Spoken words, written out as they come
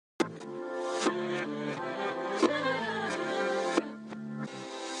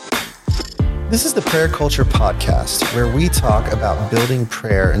This is the Prayer Culture Podcast, where we talk about building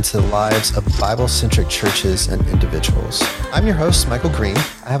prayer into the lives of Bible-centric churches and individuals. I'm your host, Michael Green.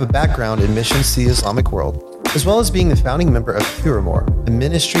 I have a background in missions to the Islamic world, as well as being the founding member of Turamore, a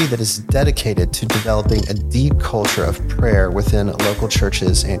ministry that is dedicated to developing a deep culture of prayer within local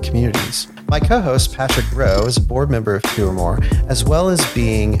churches and communities. My co-host, Patrick Rowe, is a board member of Turamore, as well as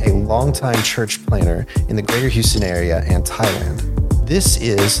being a longtime church planner in the greater Houston area and Thailand. This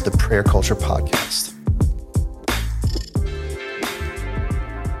is the Prayer Culture Podcast.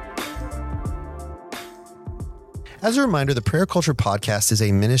 As a reminder, the Prayer Culture Podcast is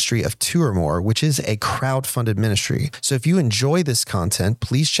a ministry of Turamore, which is a crowd-funded ministry. So if you enjoy this content,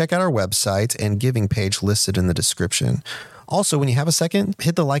 please check out our website and giving page listed in the description. Also, when you have a second,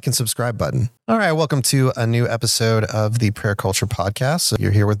 hit the like and subscribe button. All right, welcome to a new episode of the Prayer Culture Podcast. So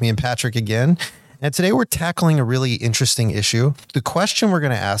you're here with me and Patrick again. And today we're tackling a really interesting issue. The question we're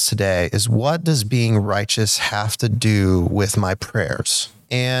going to ask today is, what does being righteous have to do with my prayers?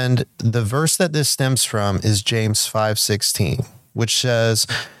 And the verse that this stems from is James 5:16, which says,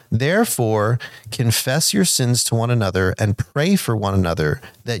 "Therefore, confess your sins to one another and pray for one another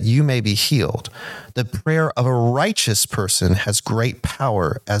that you may be healed. The prayer of a righteous person has great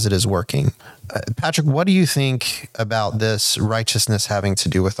power as it is working." Patrick, what do you think about this righteousness having to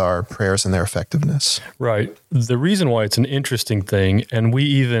do with our prayers and their effectiveness? Right. The reason why it's an interesting thing, and we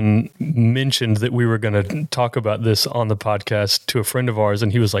even mentioned that we were going to talk about this on the podcast to a friend of ours,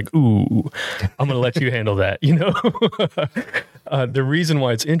 and he was like, "Ooh, I'm going to let you handle that." You know, the reason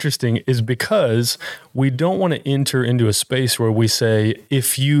why it's interesting is because we don't want to enter into a space where we say,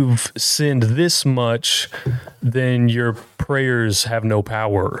 if you've sinned this much, then your prayers have no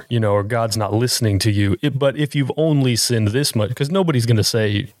power, you know, or God's not listening to you. But if you've only sinned this much, because nobody's going to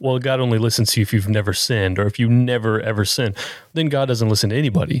say, well, God only listens to you if you've never sinned, or if you never, ever sinned, then God doesn't listen to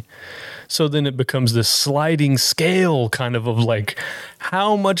anybody. So then it becomes this sliding scale kind of like,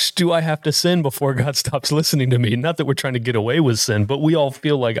 how much do I have to sin before God stops listening to me? Not that we're trying to get away with sin, but we all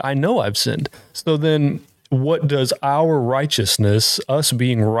feel like, I know I've sinned. So then what does our righteousness, us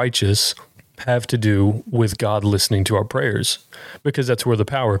being righteous, have to do with God listening to our prayers? Because that's where the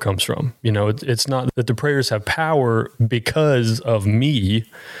power comes from. You know, it's not that the prayers have power because of me,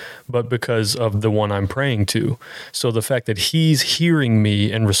 but because of the one I'm praying to. So the fact that he's hearing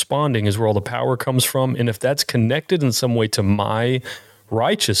me and responding is where all the power comes from. And if that's connected in some way to my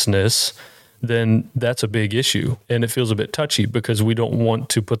righteousness, then that's a big issue. And it feels a bit touchy because we don't want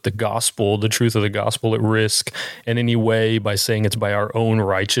to put the gospel, the truth of the gospel, at risk in any way by saying it's by our own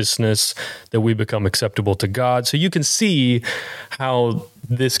righteousness that we become acceptable to God. So you can see how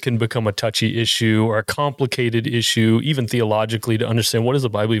this can become a touchy issue or a complicated issue, even theologically, to understand what does the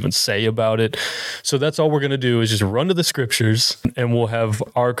Bible even say about it. So that's all we're going to do is just run to the scriptures and we'll have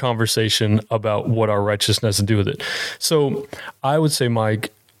our conversation about what our righteousness has to do with it. So I would say,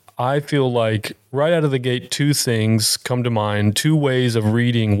 Mike, I feel like right out of the gate, two things come to mind, two ways of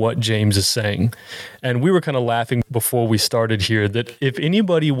reading what James is saying. And we were kind of laughing before we started here that if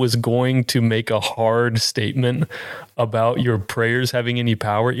anybody was going to make a hard statement about your prayers having any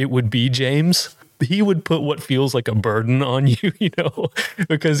power, it would be James. He would put what feels like a burden on you, you know,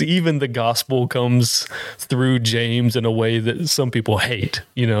 because even the gospel comes through James in a way that some people hate,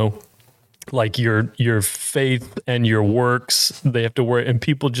 you know. Like your faith and your works, they have to work, and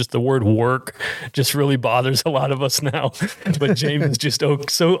people just, the word work just really bothers a lot of us now. But James is just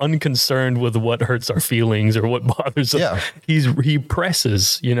so unconcerned with what hurts our feelings or what bothers us. He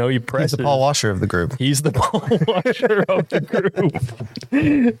presses, you know, He's the Paul Washer of the group. He's the Paul Washer of the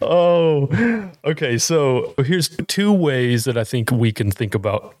group. Oh, okay. So here's two ways that I think we can think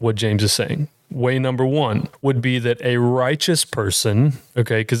about what James is saying. Way number one would be that a righteous person,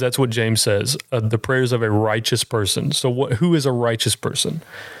 okay, because that's what James says, the prayers of a righteous person. So who is a righteous person?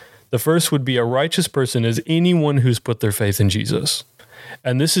 The first would be a righteous person is anyone who's put their faith in Jesus.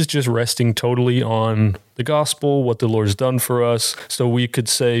 And this is just resting totally on the gospel, what the Lord's done for us. So we could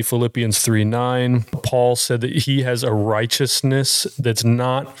say Philippians 3:9, Paul said that he has a righteousness that's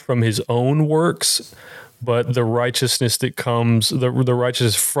not from his own works, but the righteousness that comes, the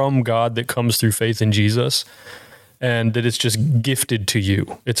righteousness from God that comes through faith in Jesus, and that it's just gifted to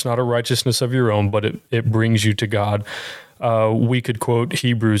you. It's not a righteousness of your own, but it brings you to God. We could quote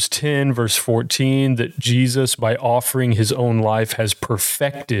Hebrews 10, verse 14, that Jesus, by offering his own life, has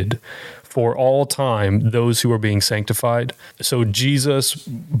perfected for all time those who are being sanctified. So Jesus,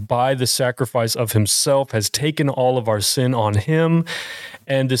 by the sacrifice of himself, has taken all of our sin on him,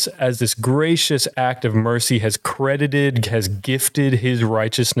 and this, as this gracious act of mercy, has gifted his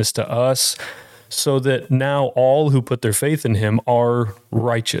righteousness to us, so that now all who put their faith in him are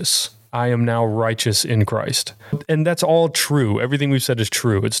righteous. I am now righteous in Christ. And that's all true. Everything we've said is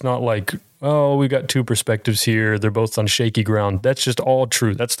true. It's not like, oh, we got two perspectives here. They're both on shaky ground. That's just all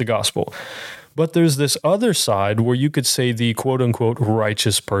true. That's the gospel. But there's this other side where you could say the quote unquote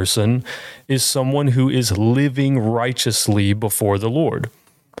righteous person is someone who is living righteously before the Lord.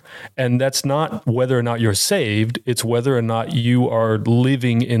 And that's not whether or not you're saved, it's whether or not you are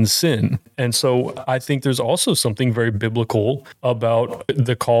living in sin. And so I think there's also something very biblical about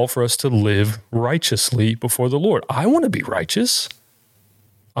the call for us to live righteously before the Lord. I want to be righteous.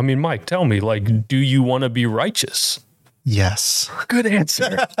 I mean, Mike, tell me, like, do you want to be righteous? Yes. Good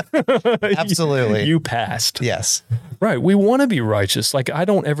answer. Absolutely. You passed. Yes. Right. We want to be righteous. Like, I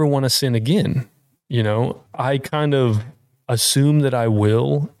don't ever want to sin again. You know, I kind of assume that I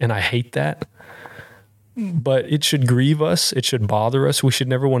will, and I hate that. But it should grieve us. It should bother us. We should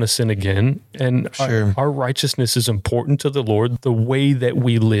never want to sin again. And Sure. our righteousness is important to the Lord. The way that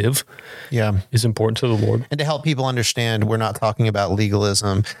we live is important to the Lord. And to help people understand, we're not talking about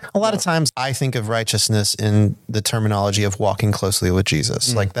legalism. A lot of times I think of righteousness in the terminology of walking closely with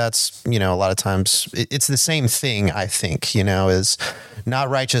Jesus. Like that's, a lot of times it's the same thing, I think, is not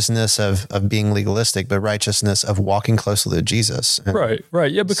righteousness of being legalistic, but righteousness of walking closely with Jesus. And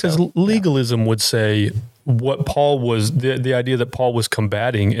Right. Yeah, because legalism would say what Paul was, the idea that Paul was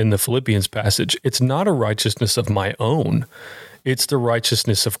combating in the Philippians passage, it's not a righteousness of my own. It's the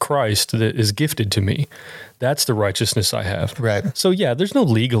righteousness of Christ that is gifted to me. That's the righteousness I have. Right. So yeah, there's no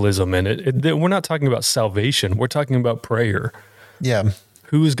legalism in it. We're not talking about salvation. We're talking about prayer. Yeah.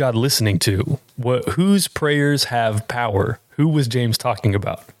 Who is God listening to? Whose prayers have power? Who was James talking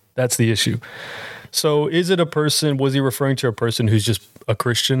about? That's the issue. So is it a person, was he referring to a person who's just a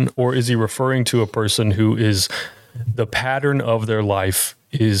Christian, or is he referring to a person who is the pattern of their life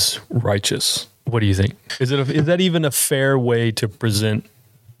is righteous? What do you think? Is that even a fair way to present?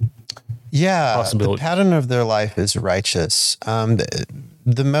 Yeah, the pattern of their life is righteous.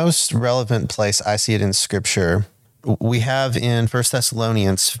 The most relevant place I see it in Scripture, we have in 1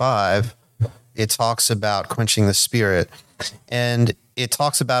 Thessalonians 5, it talks about quenching the Spirit. And it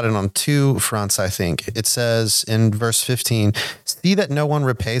talks about it on two fronts, I think. It says in verse 15, see that no one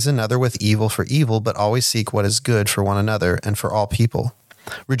repays another with evil for evil, but always seek what is good for one another and for all people.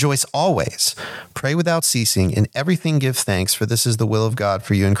 Rejoice always, pray without ceasing, in everything give thanks, for this is the will of God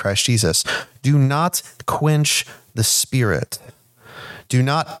for you in Christ Jesus. Do not quench the Spirit. Do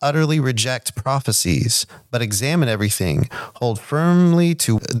not utterly reject prophecies, but examine everything. Hold firmly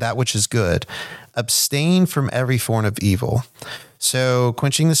to that which is good. Abstain from every form of evil. So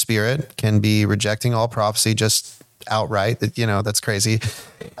quenching the Spirit can be rejecting all prophecy just outright. That's crazy.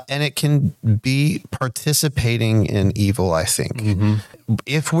 And it can be participating in evil, I think. Mm-hmm.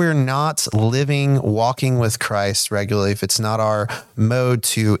 If we're not walking with Christ regularly, if it's not our mode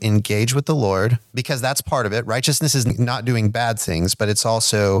to engage with the Lord, because that's part of it. Righteousness is not doing bad things, but it's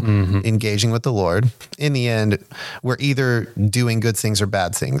also engaging with the Lord. In the end, we're either doing good things or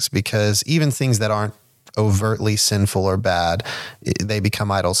bad things, because even things that aren't overtly sinful or bad, they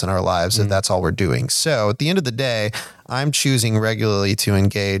become idols in our lives if that's all we're doing. So at the end of the day, I'm choosing regularly to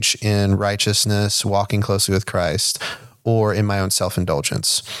engage in righteousness, walking closely with Christ, or in my own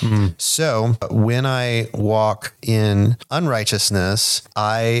self-indulgence. So when I walk in unrighteousness,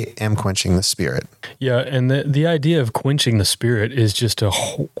 I am quenching the Spirit. Yeah, and the idea of quenching the Spirit is just a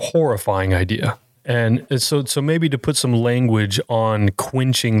horrifying idea. And so maybe to put some language on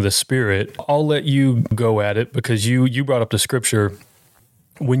quenching the Spirit, I'll let you go at it, because you brought up the Scripture.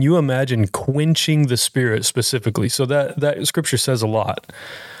 When you imagine quenching the Spirit specifically, so that Scripture says a lot.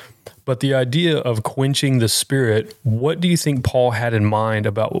 But the idea of quenching the Spirit, what do you think Paul had in mind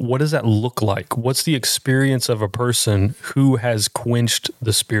about what does that look like? What's the experience of a person who has quenched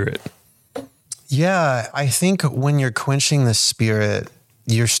the Spirit? Yeah, I think when you're quenching the Spirit,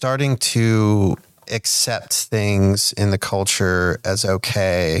 you're starting to accept things in the culture as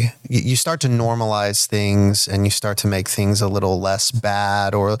okay. You start to normalize things, and you start to make things a little less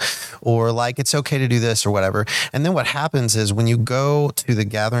bad, or like it's okay to do this or whatever. And then what happens is when you go to the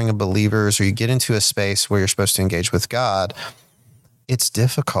gathering of believers, or you get into a space where you're supposed to engage with God, it's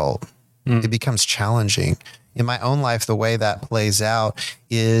difficult. It becomes challenging. In my own life, the way that plays out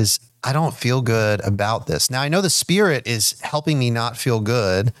is I don't feel good about this. Now, I know the Spirit is helping me not feel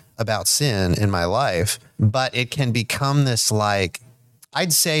good about sin in my life, but it can become this, like,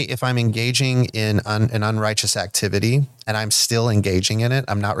 I'd say if I'm engaging in an unrighteous activity and I'm still engaging in it,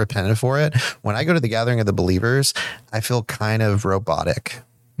 I'm not repentant for it. When I go to the gathering of the believers, I feel kind of robotic.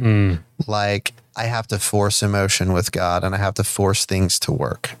 Like I have to force emotion with God, and I have to force things to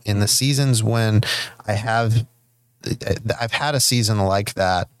work. In the seasons when I have I've had a season like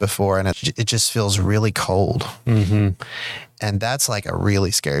that before, and it just feels really cold. And that's like a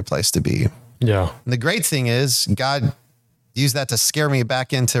really scary place to be. Yeah. And the great thing is God used that to scare me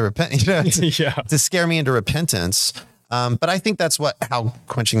back into to scare me into repentance. But I think that's how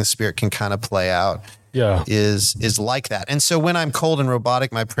quenching the Spirit can kind of play out. Yeah. Is like that. And so when I'm cold and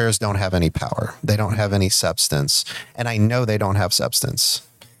robotic, my prayers don't have any power. They don't have any substance. And I know they don't have substance.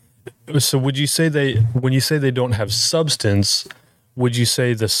 So would you say when you say they don't have substance, would you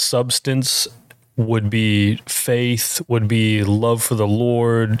say the substance would be faith, would be love for the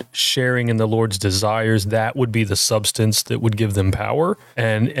Lord, sharing in the Lord's desires? That would be the substance that would give them power.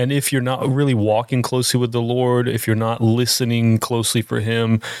 And if you're not really walking closely with the Lord, if you're not listening closely for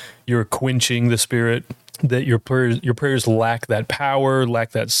him, you're quenching the Spirit, that your prayers lack that power,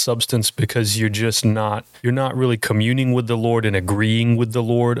 lack that substance, because you're not really communing with the Lord and agreeing with the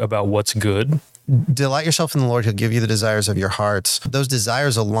Lord about what's good. Delight yourself in the Lord. He'll give you the desires of your heart. Those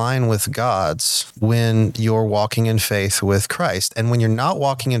desires align with God's when you're walking in faith with Christ. And when you're not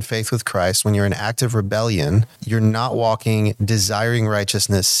walking in faith with Christ, when you're in active rebellion, you're not walking, desiring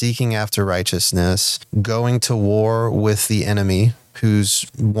righteousness, seeking after righteousness, going to war with the enemy who's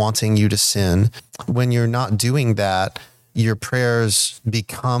wanting you to sin. When you're not doing that, your prayers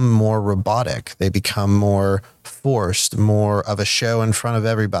become more robotic. They become more forced, more of a show in front of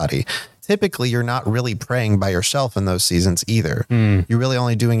everybody. Typically, you're not really praying by yourself in those seasons either. You're really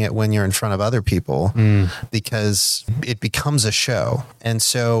only doing it when you're in front of other people because it becomes a show. And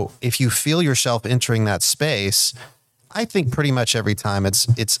so if you feel yourself entering that space, I think pretty much every time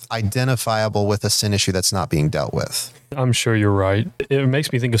it's identifiable with a sin issue that's not being dealt with. I'm sure you're right. It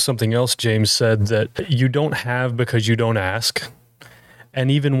makes me think of something else James said, that you don't have because you don't ask. And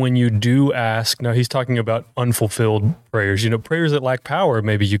even when you do ask, now he's talking about unfulfilled prayers, prayers that lack power,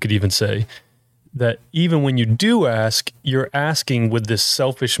 maybe you could even say, that even when you do ask, you're asking with this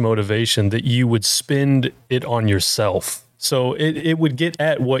selfish motivation that you would spend it on yourself. So it would get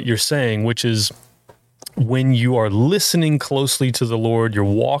at what you're saying, which is when you are listening closely to the Lord, you're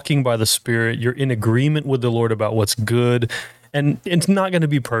walking by the Spirit, you're in agreement with the Lord about what's good. And it's not going to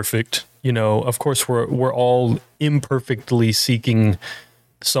be perfect. Of course, we're all imperfectly seeking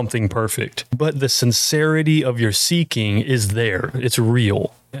something perfect, but the sincerity of your seeking is there. It's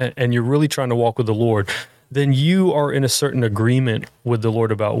real. And you're really trying to walk with the Lord. Then you are in a certain agreement with the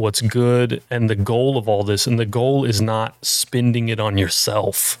Lord about what's good and the goal of all this. And the goal is not spending it on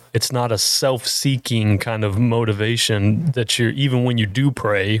yourself. It's not a self-seeking kind of motivation that even when you do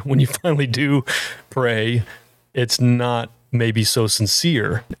pray, when you finally do pray, it's not maybe so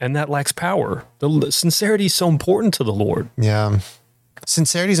sincere, and that lacks power. The sincerity is so important to the Lord. Yeah.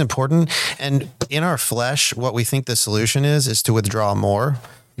 Sincerity is important. And in our flesh, what we think the solution is to withdraw more.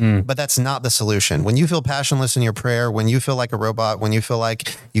 But that's not the solution. When you feel passionless in your prayer, when you feel like a robot, when you feel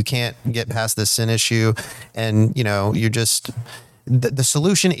like you can't get past this sin issue, and you're just, the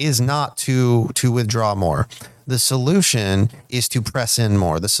solution is not to withdraw more. The solution is to press in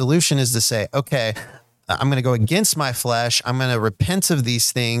more. The solution is to say, okay, I'm going to go against my flesh. I'm going to repent of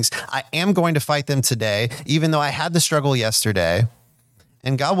these things. I am going to fight them today, even though I had the struggle yesterday.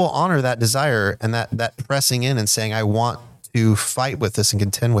 And God will honor that desire and that pressing in and saying, I want to fight with this and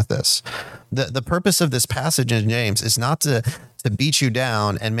contend with this. The purpose of this passage in James is not to beat you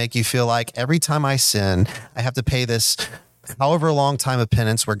down and make you feel like every time I sin, I have to pay this however long time of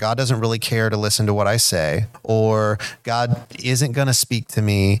penance where God doesn't really care to listen to what I say, or God isn't going to speak to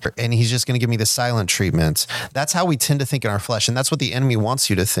me and he's just going to give me the silent treatment. That's how we tend to think in our flesh. And that's what the enemy wants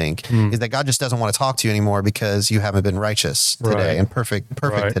you to think, is that God just doesn't want to talk to you anymore because you haven't been righteous today and perfect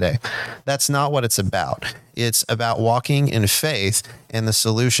today. That's not what it's about. It's about walking in faith. And the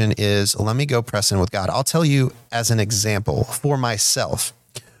solution is, let me go press in with God. I'll tell you as an example for myself.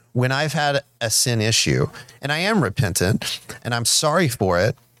 When I've had a sin issue, and I am repentant and I'm sorry for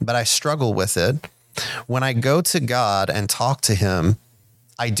it, but I struggle with it. When I go to God and talk to him,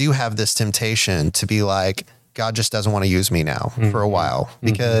 I do have this temptation to be like, God just doesn't want to use me now for a while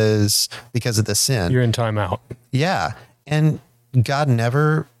because of the sin. You're in timeout. Yeah. And God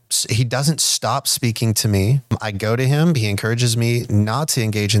he doesn't stop speaking to me. I go to him. He encourages me not to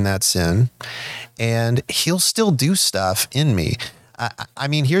engage in that sin, and he'll still do stuff in me. I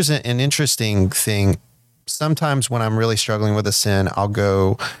mean, here's an interesting thing. Sometimes when I'm really struggling with a sin, I'll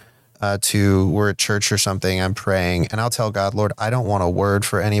go we're at church or something, I'm praying, and I'll tell God, Lord, I don't want a word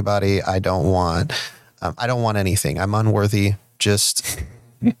for anybody. I don't want anything. I'm unworthy. Just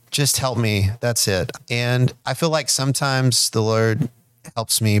help me. That's it. And I feel like sometimes the Lord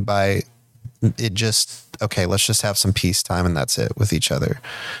helps me by it okay, let's just have some peace time and that's it with each other.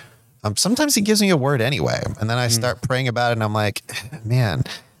 Sometimes he gives me a word anyway. And then I start praying about it and I'm like, man,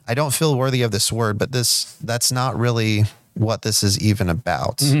 I don't feel worthy of this word, but that's not really what this is even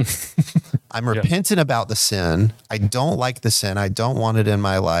about. I'm repentant about the sin. I don't like the sin. I don't want it in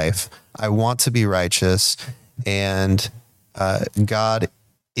my life. I want to be righteous, and God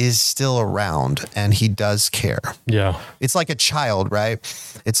is still around and he does care. Yeah. It's like a child, right?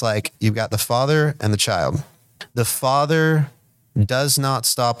 It's like you've got the father and the child. The father does not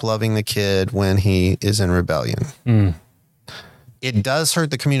stop loving the kid when he is in rebellion. It does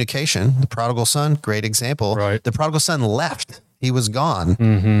hurt the communication. The prodigal son, great example. Right. The prodigal son left. He was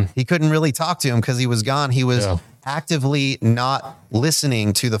gone. He couldn't really talk to him because he was gone. He was actively not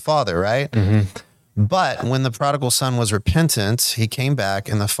listening to the father, right? But when the prodigal son was repentant, he came back,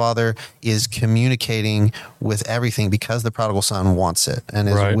 and the father is communicating with everything because the prodigal son wants it and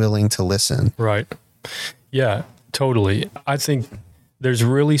is willing to listen. Right. Yeah, totally. I think there's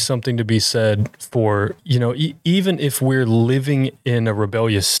really something to be said for, even if we're living in a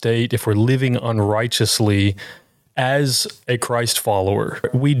rebellious state, if we're living unrighteously as a Christ follower,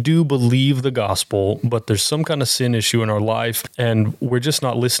 we do believe the gospel, but there's some kind of sin issue in our life and we're just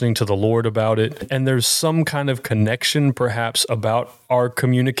not listening to the Lord about it. And there's some kind of connection perhaps about our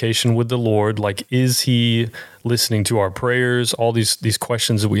communication with the Lord. Like, is he listening to our prayers? All these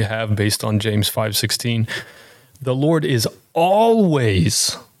questions that we have based on James 5:16. The Lord is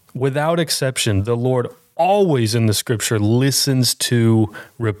always, without exception, the Lord always in the scripture listens to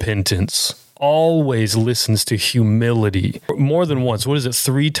repentance, always listens to humility. More than once, what is it,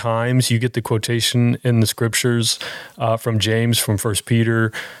 3 times you get the quotation in the scriptures from James, from 1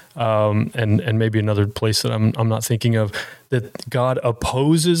 Peter, and maybe another place that I'm not thinking of, that God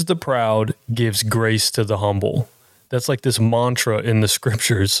opposes the proud, gives grace to the humble. That's like this mantra in the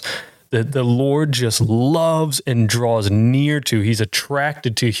scriptures that the Lord just loves and draws near to. He's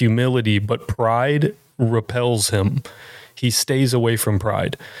attracted to humility, but pride repels him. He stays away from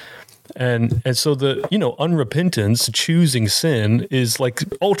pride. And so the, unrepentance, choosing sin, is like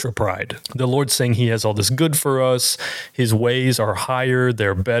ultra pride. The Lord's saying he has all this good for us. His ways are higher,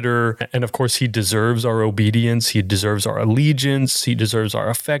 they're better. And of course, he deserves our obedience. He deserves our allegiance. He deserves our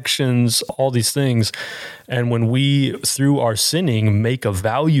affections, all these things. And when we, through our sinning, make a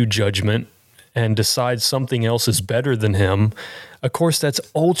value judgment and decide something else is better than him, of course, that's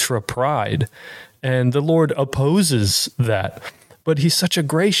ultra pride. And the Lord opposes that. But he's such a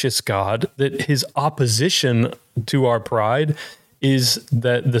gracious God that his opposition to our pride is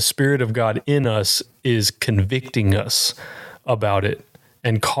that the Spirit of God in us is convicting us about it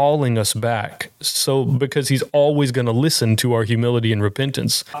and calling us back. So because he's always going to listen to our humility and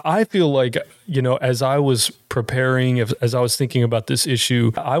repentance. I feel like, as I was preparing, as I was thinking about this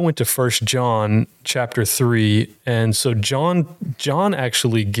issue, I went to 1 John chapter 3. And so John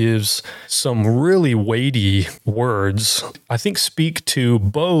actually gives some really weighty words, I think speak to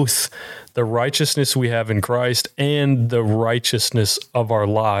both the righteousness we have in Christ and the righteousness of our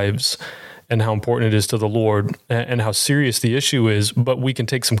lives, and how important it is to the Lord and how serious the issue is, but we can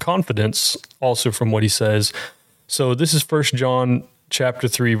take some confidence also from what he says. So this is 1 John chapter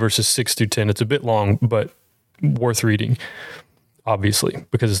 3, verses 6 through 10. It's a bit long, but worth reading, obviously,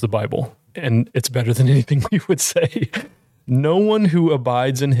 because it's the Bible, and it's better than anything we would say. No one who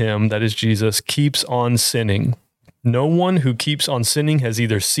abides in him, that is Jesus, keeps on sinning. No one who keeps on sinning has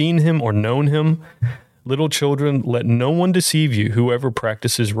either seen him or known him. Little children, let no one deceive you. Whoever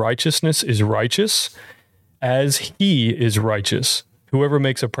practices righteousness is righteous, as he is righteous. Whoever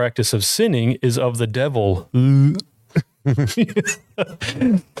makes a practice of sinning is of the devil.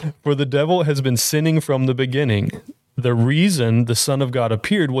 For the devil has been sinning from the beginning. The reason the Son of God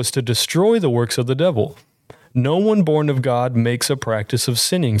appeared was to destroy the works of the devil. No one born of God makes a practice of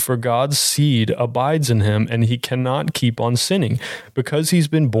sinning, for God's seed abides in him, and he cannot keep on sinning, because he's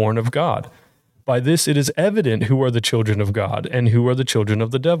been born of God. By this it is evident who are the children of God and who are the children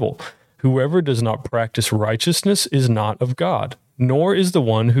of the devil. Whoever does not practice righteousness is not of God, nor is the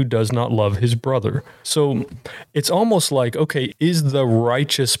one who does not love his brother. So it's almost like, okay, is the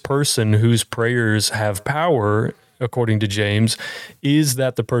righteous person whose prayers have power, according to James, is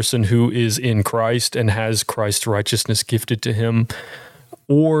that the person who is in Christ and has Christ's righteousness gifted to him?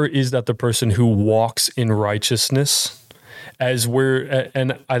 Or is that the person who walks in righteousness?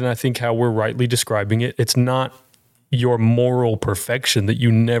 And I think how we're rightly describing it, it's not your moral perfection that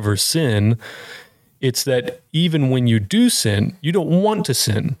you never sin. It's that even when you do sin, you don't want to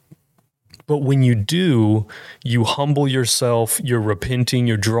sin. But when you do, you humble yourself, you're repenting,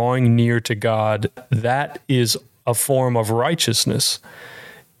 you're drawing near to God. That is a form of righteousness.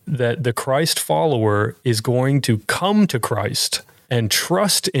 That the Christ follower is going to come to Christ and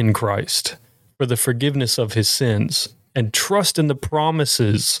trust in Christ for the forgiveness of his sins, and trust in the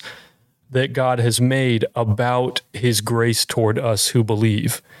promises that God has made about his grace toward us who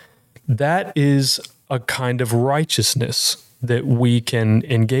believe. That is a kind of righteousness that we can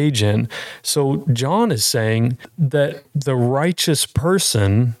engage in. So John is saying that the righteous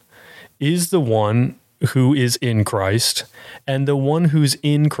person is the one who is in Christ, and the one who's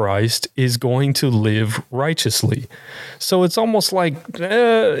in Christ is going to live righteously. So it's almost like,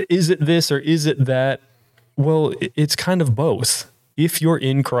 is it this or is it that? Well, it's kind of both. If you're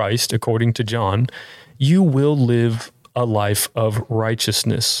in Christ, according to John, you will live a life of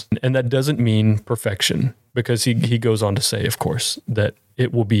righteousness. And that doesn't mean perfection, because he goes on to say, of course, that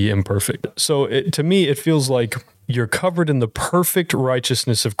it will be imperfect. So to me, it feels like you're covered in the perfect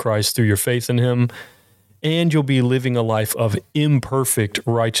righteousness of Christ through your faith in him, and you'll be living a life of imperfect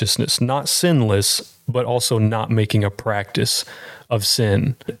righteousness, not sinless, but also not making a practice of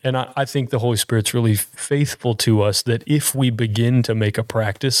sin. And I think the Holy Spirit's really faithful to us, that if we begin to make a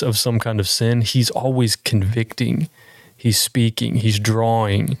practice of some kind of sin, he's always convicting, he's speaking, he's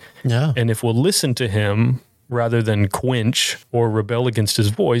drawing. Yeah. And if we'll listen to him rather than quench or rebel against his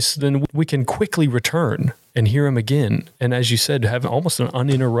voice, then we can quickly return and hear him again. And as you said, have almost an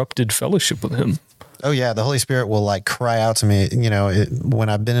uninterrupted fellowship with him. Oh yeah, the Holy Spirit will like cry out to me, when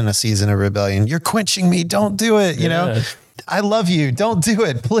I've been in a season of rebellion, you're quenching me, don't do it, you know? I love you, don't do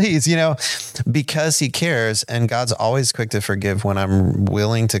it, please, because he cares, and God's always quick to forgive when I'm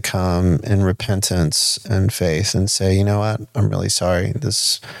willing to come in repentance and faith and say, you know what, I'm really sorry,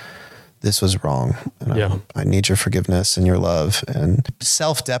 this was wrong. And I need your forgiveness and your love. And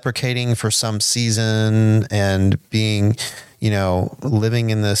self-deprecating for some season and being, living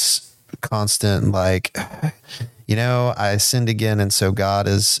in this constant, I sinned again, and so God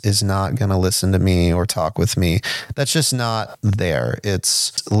is not going to listen to me or talk with me. That's just not there.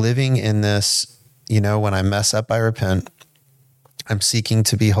 It's living in this, when I mess up, I repent. I'm seeking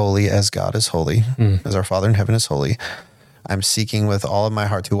to be holy as God is holy, as our Father in heaven is holy. I'm seeking with all of my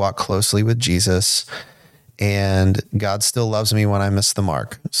heart to walk closely with Jesus, and God still loves me when I miss the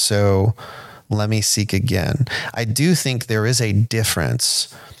mark. So let me seek again. I do think there is a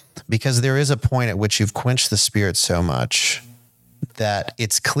difference, because there is a point at which you've quenched the Spirit so much that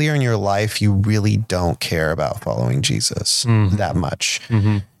it's clear in your life you really don't care about following Jesus that much.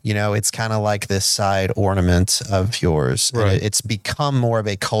 Mm-hmm. It's kind of like this side ornament of yours. Right. And it's become more of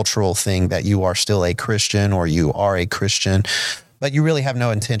a cultural thing that you are still a Christian, or you are a Christian, but you really have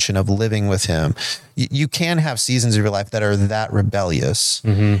no intention of living with him. You can have seasons of your life that are that rebellious,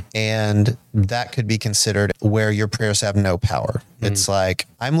 and that could be considered where your prayers have no power. It's like,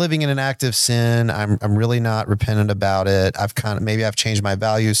 I'm living in an active sin. I'm really not repentant about it. Maybe I've changed my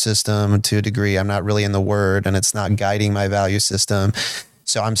value system to a degree. I'm not really in the word, and it's not guiding my value system.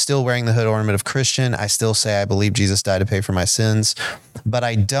 So I'm still wearing the hood ornament of Christian. I still say I believe Jesus died to pay for my sins, but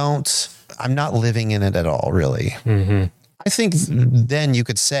I'm not living in it at all, really. Mm-hmm. I think then you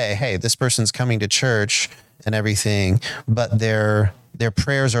could say, hey, this person's coming to church and everything, but their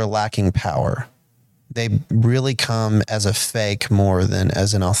prayers are lacking power. They really come as a fake more than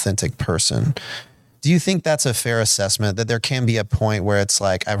as an authentic person. Do you think that's a fair assessment, that there can be a point where it's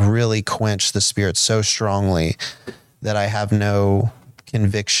like, I've really quenched the Spirit so strongly that I have no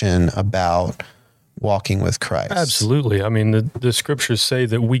conviction about walking with Christ? Absolutely. I mean, the scriptures say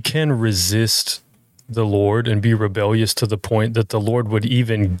that we can resist the Lord and be rebellious to the point that the Lord would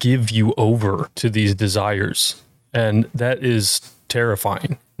even give you over to these desires. And that is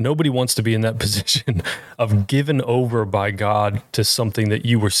terrifying. Nobody wants to be in that position of given over by God to something that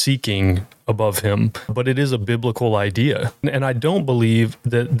you were seeking above him. But it is a biblical idea. And I don't believe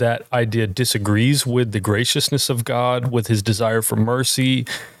that idea disagrees with the graciousness of God, with his desire for mercy.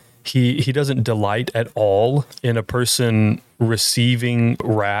 He doesn't delight at all in a person receiving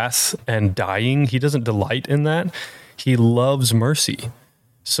wrath and dying. He doesn't delight in that. He loves mercy.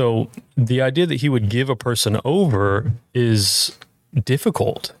 So the idea that he would give a person over is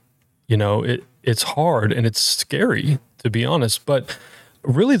difficult. It's hard and it's scary, to be honest. But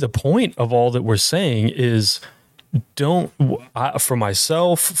really the point of all that we're saying is, for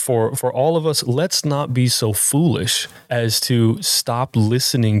myself, for all of us, let's not be so foolish as to stop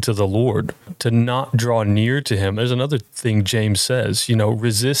listening to the Lord, to not draw near to him. There's another thing James says,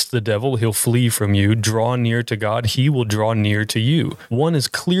 resist the devil, he'll flee from you. Draw near to God, he will draw near to you. One is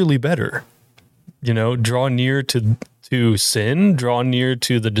clearly better. Draw near to sin, draw near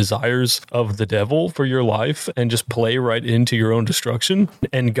to the desires of the devil for your life, and just play right into your own destruction.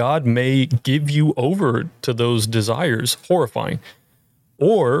 And God may give you over to those desires, horrifying.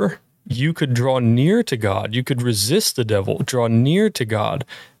 Or you could draw near to God. You could resist the devil, draw near to God,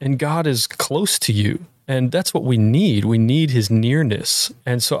 and God is close to you. And that's what we need. We need his nearness.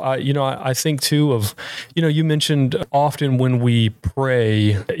 And so I think too of, you mentioned often when we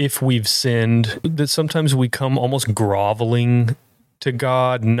pray, if we've sinned, that sometimes we come almost groveling to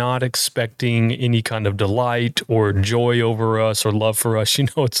God, not expecting any kind of delight or joy over us or love for us.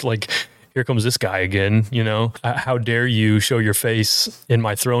 It's like, here comes this guy again, how dare you show your face in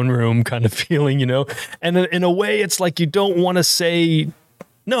my throne room kind of feeling, and in a way it's like you don't want to say,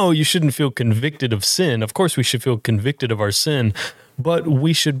 no, you shouldn't feel convicted of sin. Of course we should feel convicted of our sin, but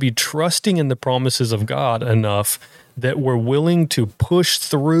we should be trusting in the promises of God enough that we're willing to push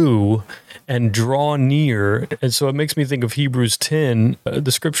through and draw near. And so it makes me think of Hebrews 10.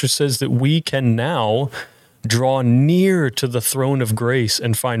 The scripture says that we can now draw near to the throne of grace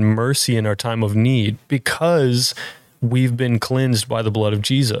and find mercy in our time of need because we've been cleansed by the blood of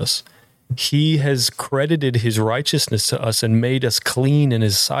Jesus. He has credited his righteousness to us and made us clean in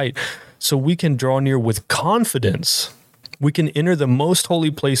his sight. So we can draw near with confidence. We can enter the most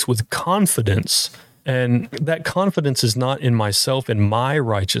holy place with confidence. And that confidence is not in myself and my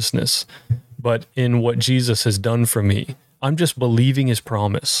righteousness, but in what Jesus has done for me. I'm just believing his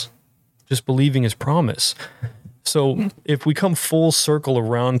promise. So if we come full circle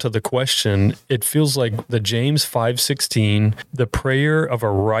around to the question, it feels like the James 5:16, the prayer of a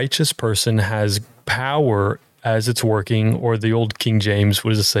righteous person has power as it's working, or the old King James,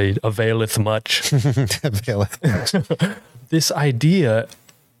 what does it say? Availeth much. Availeth. This idea,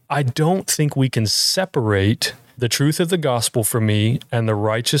 I don't think we can separate the truth of the gospel for me and the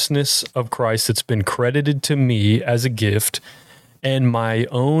righteousness of Christ that's been credited to me as a gift, and my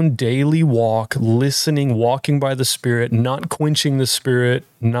own daily walk, listening, walking by the Spirit, not quenching the Spirit,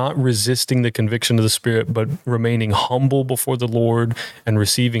 not resisting the conviction of the Spirit, but remaining humble before the Lord and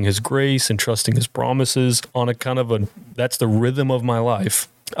receiving his grace and trusting his promises on a kind of that's the rhythm of my life.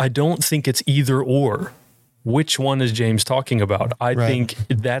 I don't think it's either or. Which one is James talking about? I think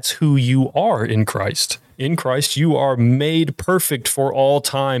that's who you are in Christ. In Christ, you are made perfect for all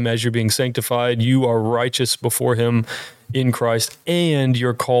time as you're being sanctified. You are righteous before him in Christ, and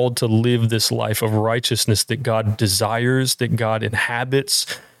you're called to live this life of righteousness that God desires, that God inhabits,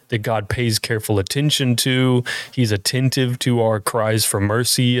 that God pays careful attention to. He's attentive to our cries for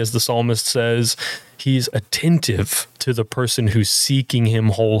mercy, as the psalmist says. He's attentive to the person who's seeking him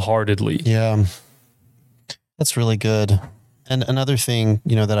wholeheartedly. Yeah. That's really good. And another thing,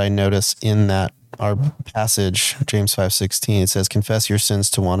 that I notice in that our passage, James 5:16, it says, confess your sins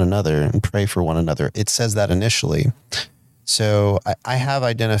to one another and pray for one another. It says that initially. So I have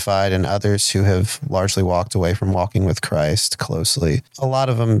identified, and others who have largely walked away from walking with Christ closely, a lot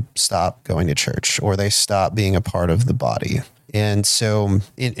of them stop going to church, or they stop being a part of the body. And so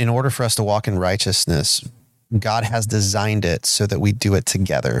in order for us to walk in righteousness, God has designed it so that we do it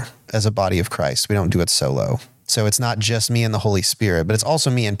together as a body of Christ. We don't do it solo. So it's not just me and the Holy Spirit, but it's also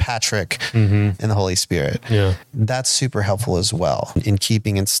me and Patrick and the Holy Spirit. Yeah. That's super helpful as well in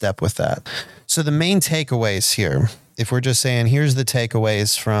keeping in step with that. So the main takeaways here, if we're just saying, here's the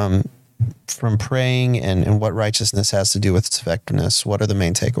takeaways from praying and what righteousness has to do with its effectiveness, what are the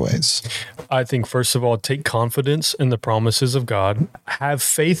main takeaways? I think, first of all, take confidence in the promises of God. Have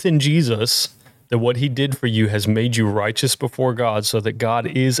faith in Jesus, that what he did for you has made you righteous before God, so that God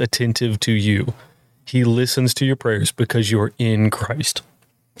is attentive to you. He listens to your prayers because you're in Christ.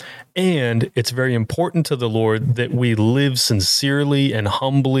 And it's very important to the Lord that we live sincerely and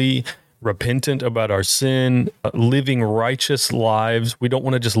humbly, repentant about our sin, living righteous lives. We don't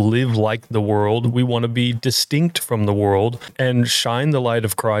want to just live like the world. We want to be distinct from the world and shine the light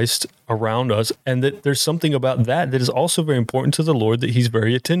of Christ around us. And that there's something about that is also very important to the Lord that he's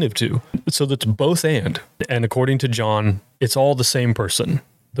very attentive to. So that's both and. And according to John, it's all the same person.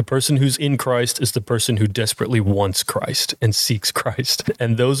 The person who's in Christ is the person who desperately wants Christ and seeks Christ.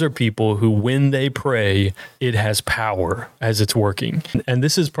 And those are people who, when they pray, it has power as it's working. And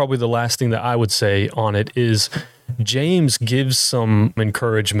this is probably the last thing that I would say on it is James gives some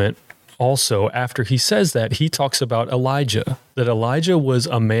encouragement. Also, after he says that, he talks about Elijah, that Elijah was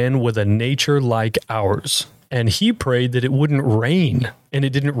a man with a nature like ours. And he prayed that it wouldn't rain, and it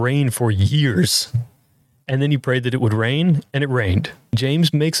didn't rain for years. And then he prayed that it would rain, and it rained.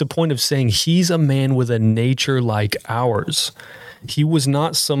 James makes a point of saying he's a man with a nature like ours. He was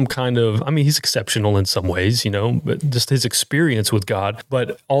not some kind of, he's exceptional in some ways, but just his experience with God.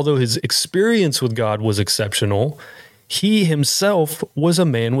 But although his experience with God was exceptional, he himself was a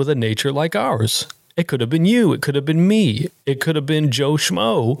man with a nature like ours. It could have been you. It could have been me. It could have been Joe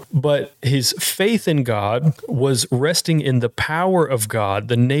Schmo. But his faith in God was resting in the power of God,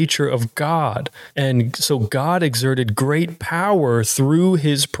 the nature of God. And so God exerted great power through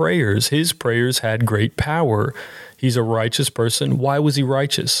his prayers. His prayers had great power. He's a righteous person. Why was he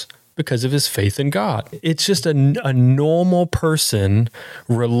righteous? Because of his faith in God. It's just a normal person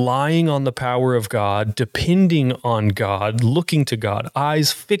relying on the power of God, depending on God, looking to God,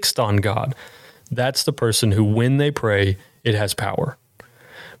 eyes fixed on God. That's the person who, when they pray, it has power.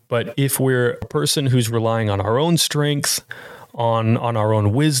 But if we're a person who's relying on our own strength, on our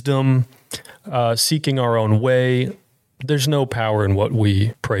own wisdom, seeking our own way, there's no power in what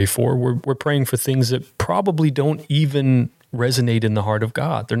we pray for. We're praying for things that probably don't even resonate in the heart of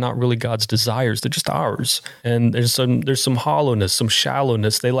God. They're not really God's desires. They're just ours. And there's some hollowness, some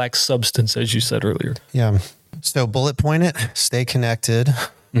shallowness. They lack substance, as you said earlier. Yeah. So bullet point it, stay connected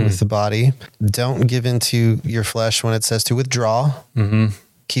with the body. Don't give into your flesh when it says to withdraw.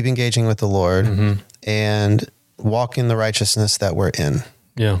 Keep engaging with the Lord and walk in the righteousness that we're in.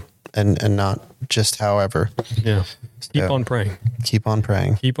 Yeah. And not just however. Yeah. Keep on praying. Keep on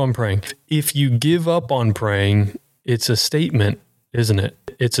praying. Keep on praying. If you give up on praying, it's a statement, isn't it?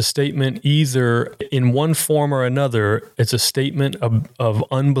 It's a statement either in one form or another. It's a statement of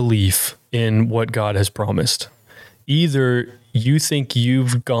unbelief in what God has promised. Either you think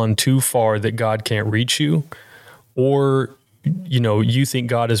you've gone too far that God can't reach you, or you think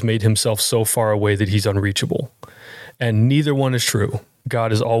God has made himself so far away that he's unreachable. And neither one is true.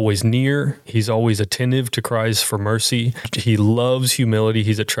 God is always near. He's always attentive to cries for mercy. He loves humility.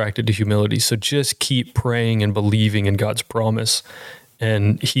 He's attracted to humility. So just keep praying and believing in God's promise,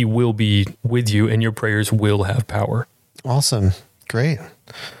 and he will be with you, and your prayers will have power. Awesome. Great.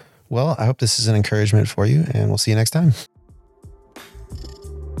 Well, I hope this is an encouragement for you, and we'll see you next time.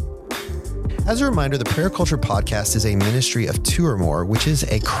 As a reminder, the Prayer Culture Podcast is a ministry of Two or More, which is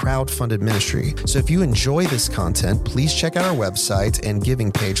a crowd-funded ministry. So if you enjoy this content, please check out our website and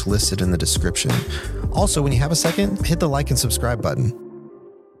giving page listed in the description. Also, when you have a second, hit the like and subscribe button.